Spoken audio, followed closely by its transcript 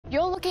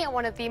You're looking at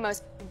one of the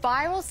most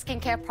viral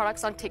skincare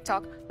products on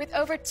TikTok with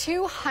over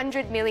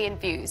 200 million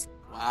views.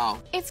 Wow.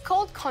 It's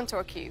called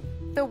Contour Cube,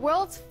 the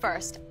world's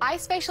first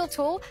ice facial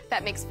tool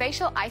that makes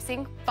facial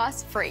icing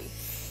fuss-free.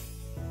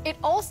 It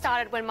all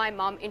started when my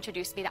mom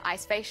introduced me to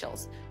ice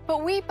facials,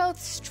 but we both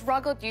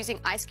struggled using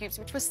ice cubes,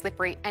 which was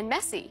slippery and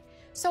messy.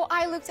 So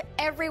I looked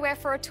everywhere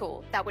for a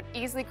tool that would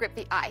easily grip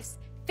the ice,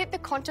 fit the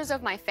contours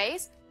of my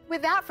face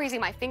without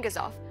freezing my fingers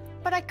off,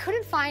 but I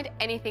couldn't find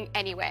anything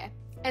anywhere.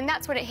 And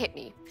that's when it hit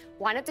me.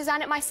 Why not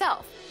design it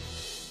myself?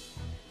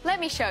 Let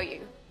me show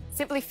you.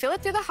 Simply fill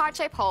it through the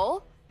heart-shaped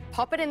hole,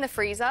 pop it in the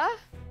freezer,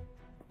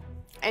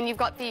 and you've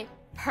got the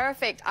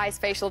perfect ice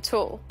facial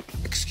tool.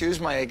 Excuse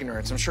my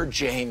ignorance. I'm sure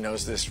Jane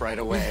knows this right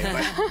away,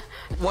 but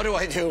what do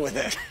I do with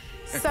it?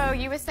 So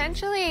you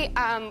essentially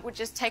would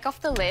just take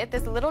off the lid.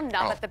 There's a little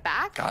nub at the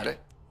back. Got it.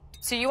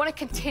 So you want to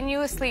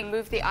continuously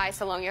move the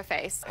ice along your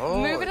face.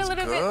 Oh, move it a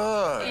little bit.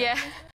 good. Yeah.